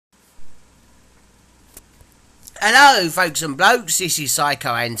Hello folks and blokes, this is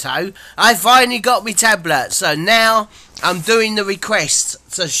Psycho Anto. I finally got my tablet, so now I'm doing the request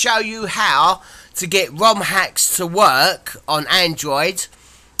to show you how to get ROM hacks to work on Android.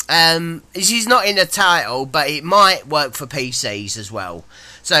 This is not in the title, but it might work for PCs as well.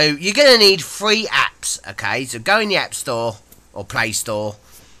 So you're going to need 3 apps, okay? So go in the App Store or Play Store.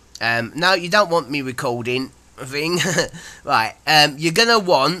 No, you don't want me recording thing. Right, you're going to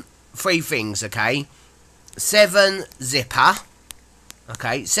want 3 things, okay? 7-Zipper.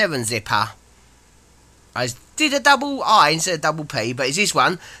 Okay, 7-Zipper. I did a double I instead of double P, but it's this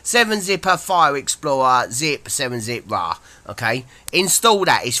one. 7-Zipper File Explorer Zip 7-Zip RAR. Okay, install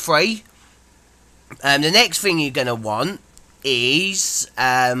that. It's free. The next thing you're going to want is...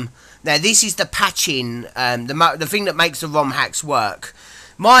 now this is the patching, the thing that makes the ROM hacks work.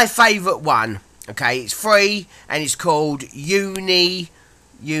 My favourite one, okay, it's free, and it's called Uni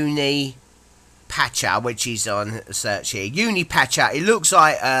Patcher, which is on search here. Uni Patcher. It looks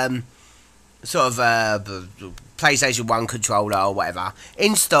like sort of a PlayStation 1 controller or whatever.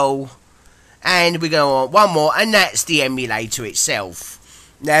 Install, and we're going to want one more, and that's the emulator itself.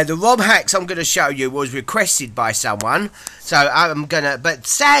 Now the ROM hacks I'm going to show you was requested by someone, so I'm gonna. But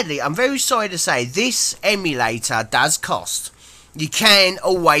sadly, I'm very sorry to say this emulator does cost. You can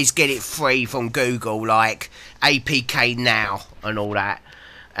always get it free from Google, like APK Now and all that.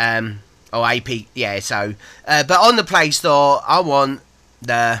 Or AP, yeah, so, but on the Play Store, I want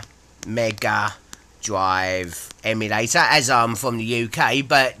the Mega Drive emulator, as I'm from the UK,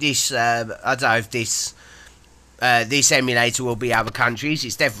 but this, I don't know if this emulator will be other countries.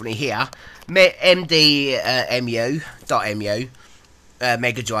 It's definitely here. MDMU.mu,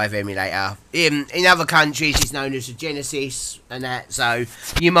 Mega Drive emulator. In other countries, it's known as the Genesis and that, so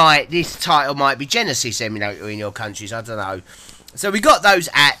this title might be Genesis emulator in your countries, I don't know. So we got those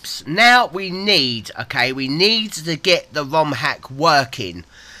apps. Now we need to get the ROM hack working.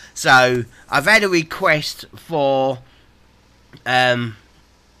 So I've had a request for oh,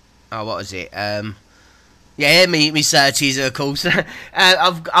 what was it? Yeah, me searches, of course.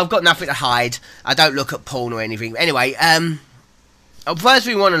 I've got nothing to hide. I don't look at porn or anything. Anyway, first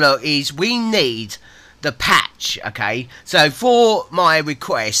thing we want to look is we need the patch. Okay, so for my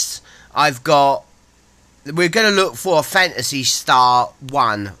request, we're going to look for a Phantasy Star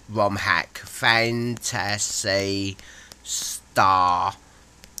 1 ROM hack. Phantasy Star.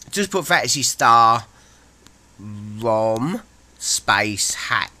 Just put Phantasy Star ROM space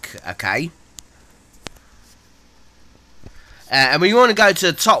hack. Okay. And we want to go to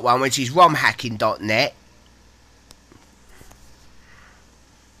the top one, which is romhacking.net.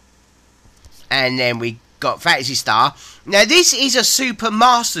 And then we got Phantasy Star. Now this is a Super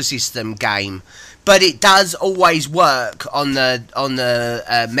Master System game, but it does always work on the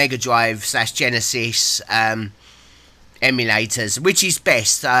Mega Drive / Genesis emulators, which is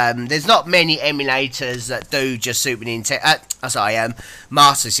best. There's not many emulators that do just Super Nintendo.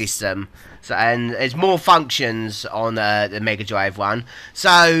 Master System. So, and there's more functions on the Mega Drive one.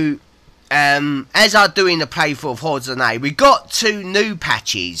 So, as I'm doing the playthrough of Hordes of Nay, we got 2 new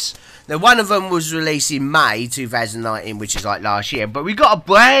patches. Now, one of them was released in May 2019, which is like last year. But we got a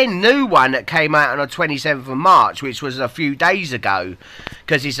brand new one that came out on the 27th of March, which was a few days ago.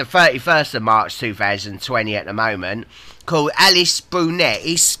 Because it's the 31st of March 2020 at the moment. Called Alice Brunette.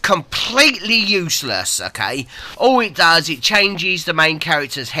 It's completely useless, okay? All it does, it changes the main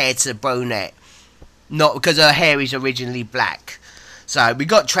character's hair to brunette. Not because her hair is originally black. So, we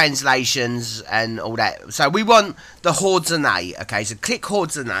got translations and all that. So, we want the Hordes of Nay, okay? So, click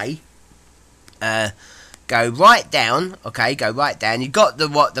Hordes of Nay. Go right down, okay? Go right down. You got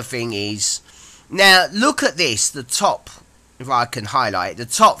what the thing is. Now, look at this. The top, if I can highlight the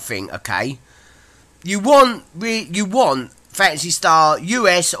top thing, okay? You want Phantasy Star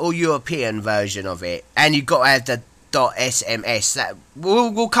US or European version of it, and you've got to have the .sms. That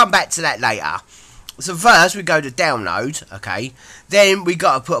we'll come back to that later. So first we go to download, okay? Then we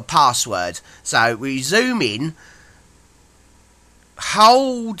got to put a password. So we zoom in,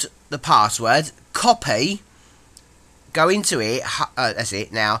 hold the password, copy, go into it. That's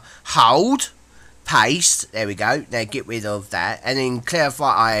it. Now hold. Paste, there we go. Now get rid of that, and then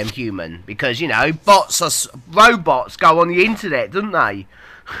clarify I am human, because you know robots go on the internet, don't they?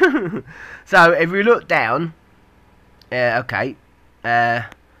 So if we look down, okay,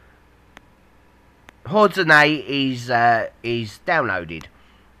 Hordes of Nay is downloaded.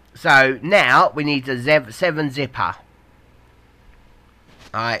 So now we need the 7-Zipper.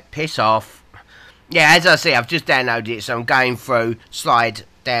 Alright, piss off. Yeah, as I see, I've just downloaded it, so I'm going through, slide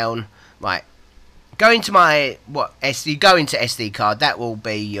down, right. Go into my, go into SD card, that will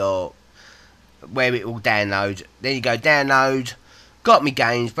be your where it will download. Then you go download. Got me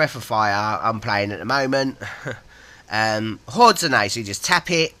games, Breath of Fire, I'm playing at the moment. Hordes of Nays, so you just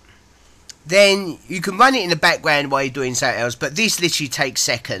tap it. Then you can run it in the background while you're doing something else, but this literally takes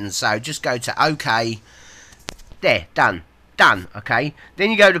seconds, so just go to OK. There, done. Done, okay.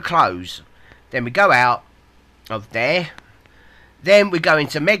 Then you go to close. Then we go out of there. Then we go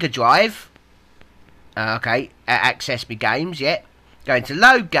into Mega Drive. Okay, access me games, yeah. Go into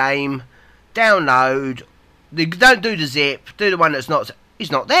load game, download. Don't do the zip, do the one that's not,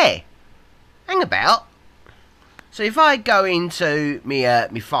 it's not there. Hang about. So if I go into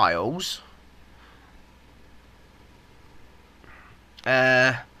me files,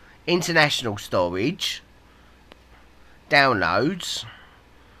 international storage, downloads,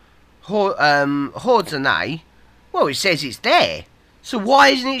 Hordes of Nays, well, it says it's there. So why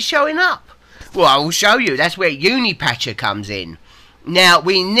isn't it showing up? Well, I will show you. That's where Unipatcher comes in. Now,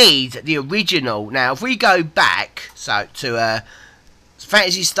 we need the original. Now, if we go back to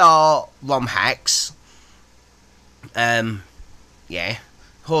Phantasy Star ROM hacks, yeah,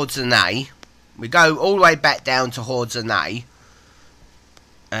 Hordes of Nays. We go all the way back down to Hordes of Nays.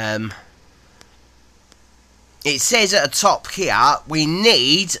 It says at the top here, we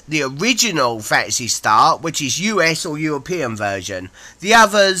need the original Phantasy Star, which is US or European version. The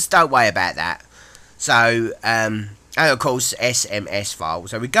others, don't worry about that. So, and of course, SMS file.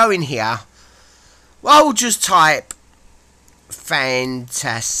 So we go in here. Well, I'll just type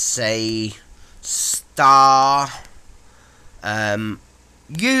Phantasy Star. Well,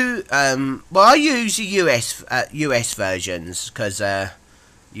 I use the US versions because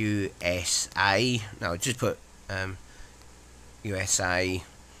USA. No, just put USA.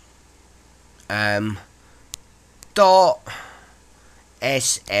 Dot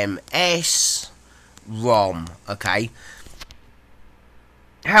SMS ROM. Okay.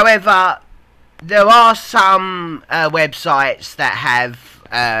 However, there are some websites that have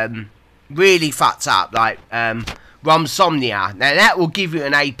really fucked up, like ROMsomnia. Now that will give you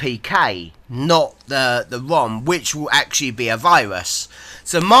an APK, not the ROM, which will actually be a virus.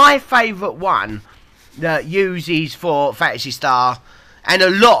 So my favourite one that uses for Phantasy Star and a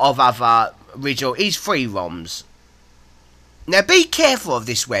lot of other original is free ROMs. Now be careful of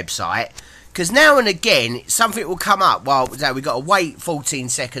this website, because now and again something will come up. Well, we've got to wait 14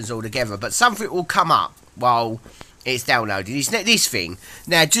 seconds altogether, but something will come up while it's downloading. It's this thing.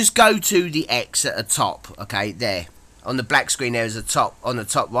 Now just go to the X at the top, okay, there. On the black screen there is a top, on the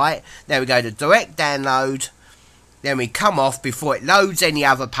top right. There we go to direct download. Then we come off before it loads any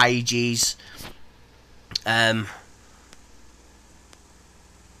other pages.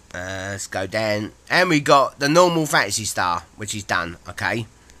 Let's go down. And we got the normal Phantasy Star, which is done, okay.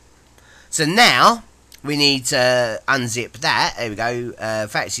 So now we need to unzip that. There we go.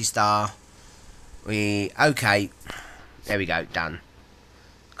 Phantasy Star. Okay. There we go. Done.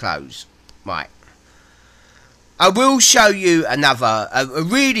 Close. Right. I will show you another, a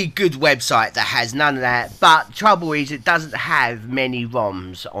really good website that has none of that, but trouble is it doesn't have many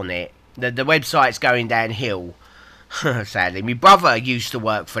ROMs on it. The website's going downhill, sadly. My brother used to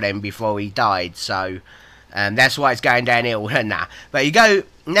work for them before he died, so that's why it's going downhill. Nah. But you go,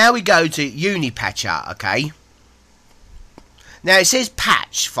 now we go to Unipatcher, okay? Now it says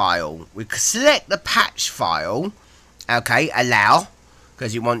patch file. We select the patch file, okay, allow,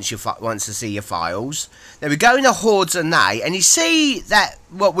 because it wants to see your files. Then we go into Hordes of Nays, and you see that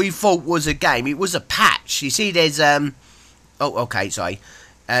what we thought was a game, it was a patch. You see there's oh, okay, sorry.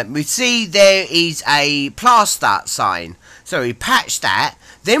 We see there is a plaster sign, so we patch that.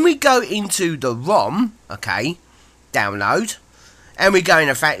 Then we go into the ROM, okay, download, and we go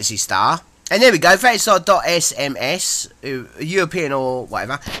into Phantasy Star, and there we go, phantasystar.sms, European or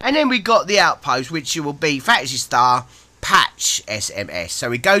whatever, and then we got the outpost, which will be Phantasy Star patch SMS. So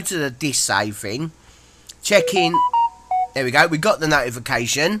we go to the disk save thing, check in, there we go, we got the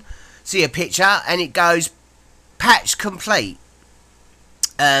notification, see a picture, and it goes patch complete.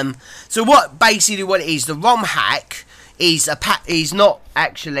 So what basically what it is, the ROM hack is is not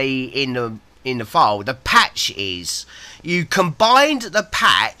actually in the file. The patch is. You combined the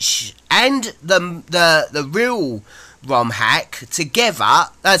patch and the real ROM hack together.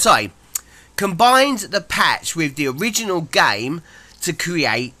 Combined the patch with the original game to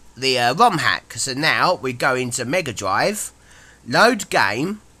create the ROM hack. So now we go into Mega Drive, load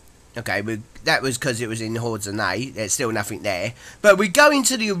game. Okay, that was because it was in Hordes of Nays. There's still nothing there. But we go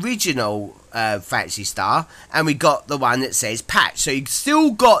into the original Phantasy Star, and we got the one that says patch. So you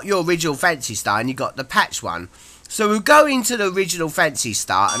still got your original Phantasy Star, and you got the patch one. So we'll go into the original Phantasy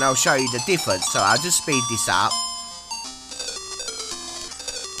Star, and I'll show you the difference. So I'll just speed this up.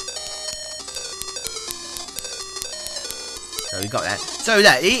 So we got that. So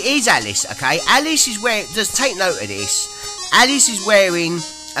look, here's Alice, okay? Alice is wearing, just take note of this. Alice is wearing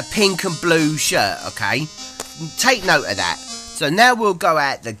a pink and blue shirt, okay? Take note of that. So now we'll go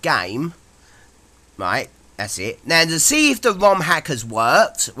at the game. Right, that's it. Now to see if the ROM hack has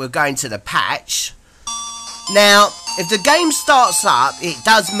worked, we're going to the patch. Now, if the game starts up, it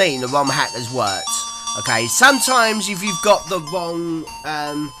does mean the ROM hack has worked. Okay, sometimes if you've got the wrong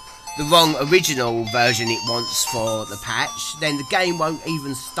original version it wants for the patch, then the game won't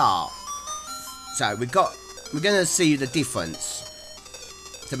even start. So we're gonna see the difference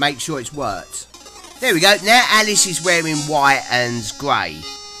to make sure it's worked. There we go. Now Alice is wearing white and grey.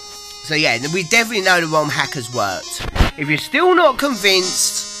 So yeah, we definitely know the ROM hack has worked. If you're still not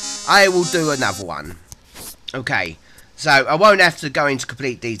convinced, I will do another one. Okay, so I won't have to go into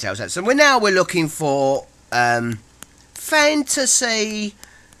complete details. So we're looking for Phantasy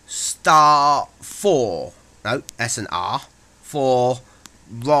Star 4. No, that's an R. For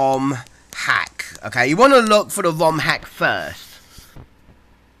ROM hack. Okay, you want to look for the ROM hack first.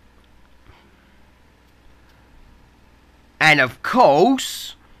 And of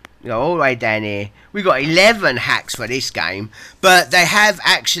course, you know, all the way down here, we got 11 hacks for this game, but they have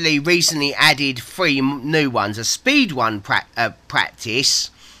actually recently added 3 new ones. A speedrun practice.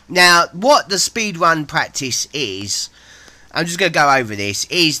 Now, what the speedrun practice is, I'm just going to go over this,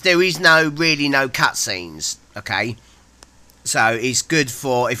 is there is really no cutscenes, okay? So it's good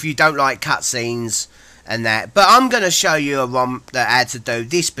for if you don't like cutscenes and that. But I'm going to show you a ROM that how to do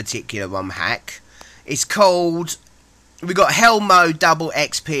this particular ROM hack. It's called, we got Hell Mode, Double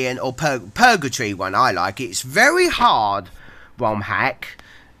XP, and or Purgatory one. I like it. It's very hard ROM hack.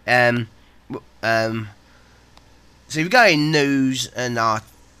 So if you go in news and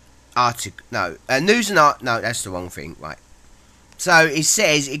article, no, news and art, no, that's the wrong thing, right? So it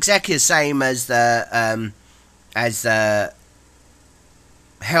says exactly the same as the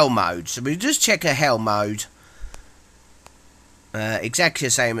Hell Mode. So we just check a Hell Mode. Exactly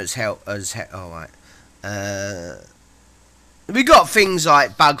the same as Hell. All right. We got things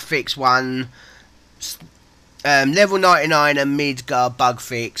like bug fix 1, level 99 and Midgar bug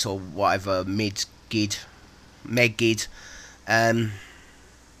fix or whatever Meg-Gid.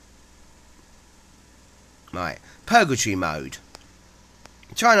 Right, Purgatory mode.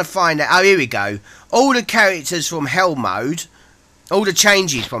 I'm trying to find out. Oh, here we go. All the characters from Hell Mode, all the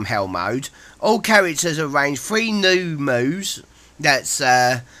changes from Hell Mode. All characters are arranged 3 new moves. That's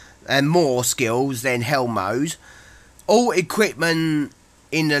and more skills than Hell Mode. All equipment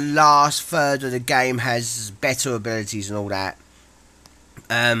in the last third of the game has better abilities and all that.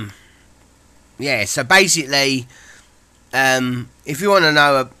 Yeah, so basically, if you want to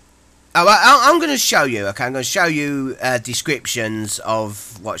know, I'm going to show you. Okay, I'm going to show you descriptions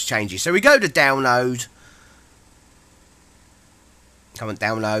of what's changing. So we go to download. Come on,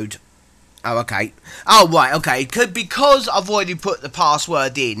 download. Oh, okay. Oh, right, okay. Because I've already put the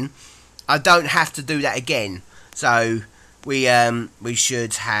password in, I don't have to do that again. So we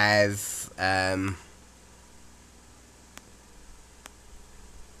should have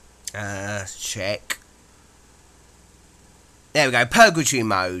check. There we go, Purgatory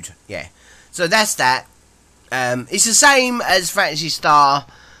mode. Yeah. So that's that. It's the same as Phantasy Star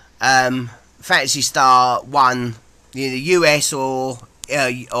 1, the US or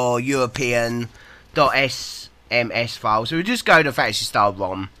European .sms file. So we just go to Phantasy Star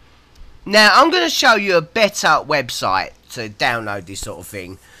ROM. Now, I'm going to show you a better website to download this sort of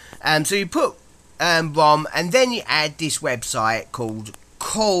thing. So you put ROM, and then you add this website called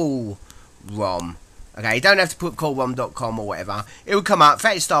CoolROM. Okay, you don't have to put coolrom.com or whatever. It will come up,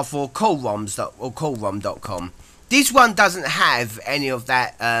 Phantasy Star 4, coolrom.com. This one doesn't have any of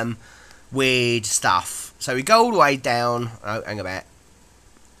that weird stuff. So we go all the way down. Oh, hang about.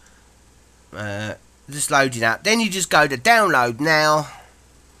 Just loading up. Then you just go to download now.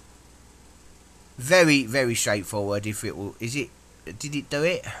 Very, very straightforward. If it will, is it? Did it do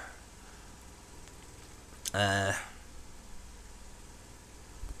it?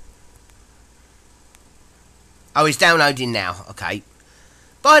 Oh, it's downloading now. Okay.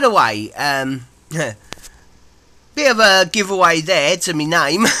 By the way, bit of a giveaway there to me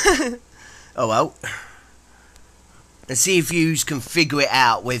name. Oh well. Let's see if you can figure it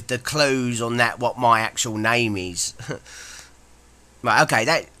out with the clues on that. What my actual name is. Right.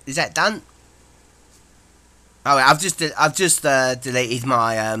 Okay. Is that done? Oh, I've just deleted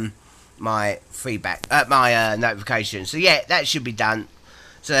my my feedback, my notification. So yeah, that should be done.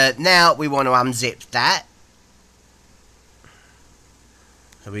 So now we want to unzip that.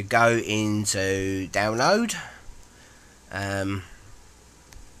 So we go into download.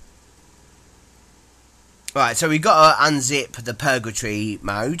 Right, so we got to unzip the purgatory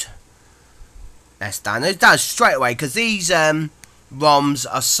mode. That's done. It does straight away because these ROMs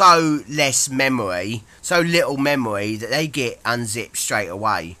are so less memory, so little memory that they get unzipped straight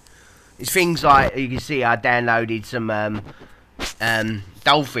away. It's things like, you can see I downloaded some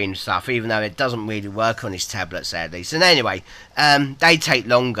Dolphin stuff, even though it doesn't really work on this tablet sadly. So anyway, they take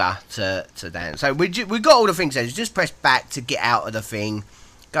longer to download. So we got all the things there. Just press back to get out of the thing.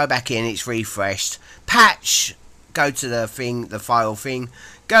 Go back in, it's refreshed. Patch, go to the thing, the file thing.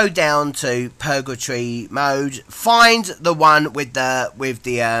 Go down to purgatory mode. Find the one with the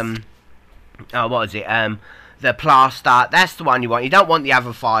oh, what is it? The plaster. That's the one you want. You don't want the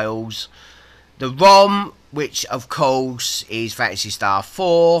other files. The ROM, which of course is Phantasy Star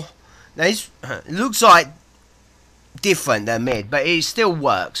 4. Now it looks like different than mid, but it still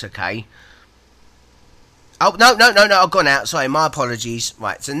works. Okay. Oh, no, I've gone out. Sorry, my apologies.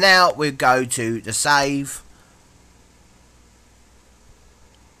 Right, so now we'll go to the save.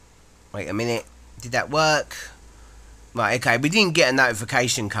 Wait a minute. Did that work? Right, okay. We didn't get a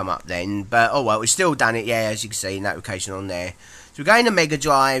notification come up then, but oh well, we've still done it. Yeah, as you can see, notification on there. So we're going to Mega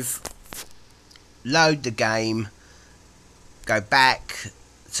Drive. Load the game. Go back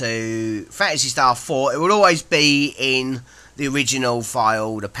to Phantasy Star 4. It will always be in the original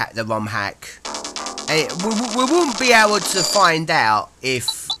file, the ROM hack. And we won't be able to find out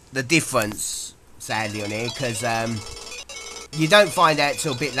if the difference, sadly, on here, because you don't find out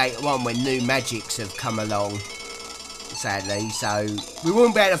till a bit later on when new magics have come along, sadly. So we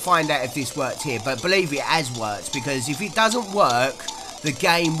won't be able to find out if this worked here, but believe it has worked, because if it doesn't work, the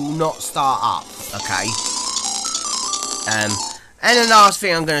game will not start up. Okay. And the last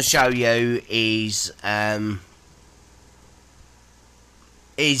thing I'm going to show you is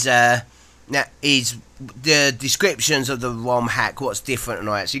the descriptions of the ROM hack, what's different and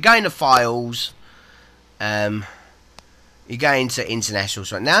all that. So you go into files, you go into international.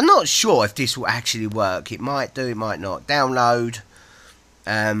 Now I'm not sure if this will actually work. It might do, it might not. Download.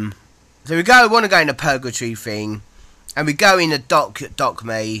 So we want to go in the purgatory thing, and we go in the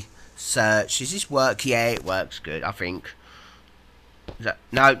doc.me search. Does this work? Yeah, it works good, I think.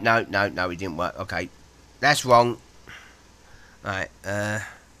 No, it didn't work. Okay, that's wrong. Right,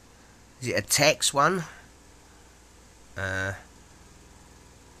 is it a text one?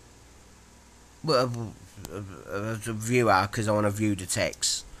 Well, a viewer, because I want to view the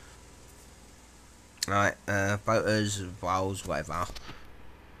text. Right, photos, files, whatever.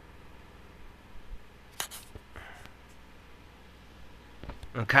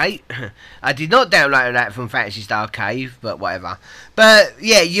 Okay, I did not download that from Phantasy Star Cave, but whatever. But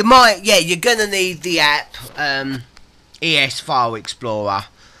yeah, you're gonna need the app, ES File Explorer.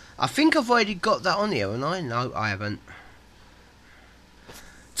 I think I've already got that on here, and I know I haven't.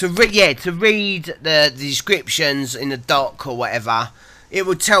 To read the descriptions in the doc or whatever, it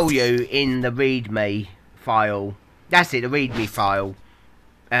will tell you in the README file. That's it, the README file.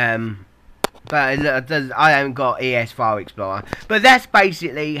 But I haven't got ES File Explorer. But that's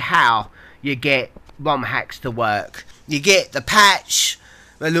basically how you get ROM hacks to work. You get the patch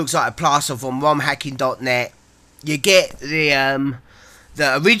that looks like a plaster from romhacking.net. You get the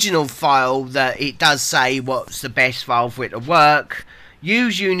original file that it does say what's the best file for it to work.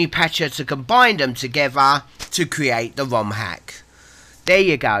 Use Unipatcher to combine them together to create the ROM hack. There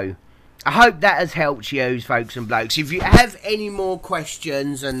you go. I hope that has helped you, folks and blokes. If you have any more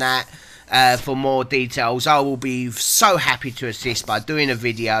questions and that, for more details, I will be so happy to assist by doing a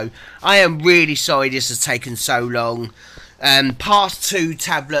video. I am really sorry this has taken so long. Past 2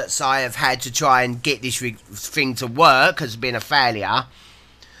 tablets I have had to try and get this thing to work has been a failure.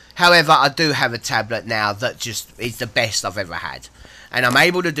 However, I do have a tablet now that just is the best I've ever had, and I'm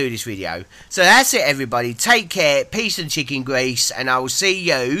able to do this video. So that's it, everybody. Take care, peace and chicken grease, and I will see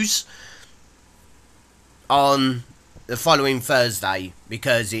yous on the following Thursday,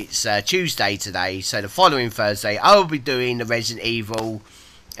 because it's Tuesday today. So the following Thursday I will be doing the Resident Evil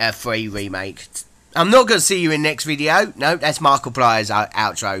 3 remake. I'm not going to see you in the next video. No, that's Markiplier's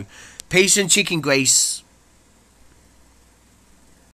outro. Peace and chicken grease.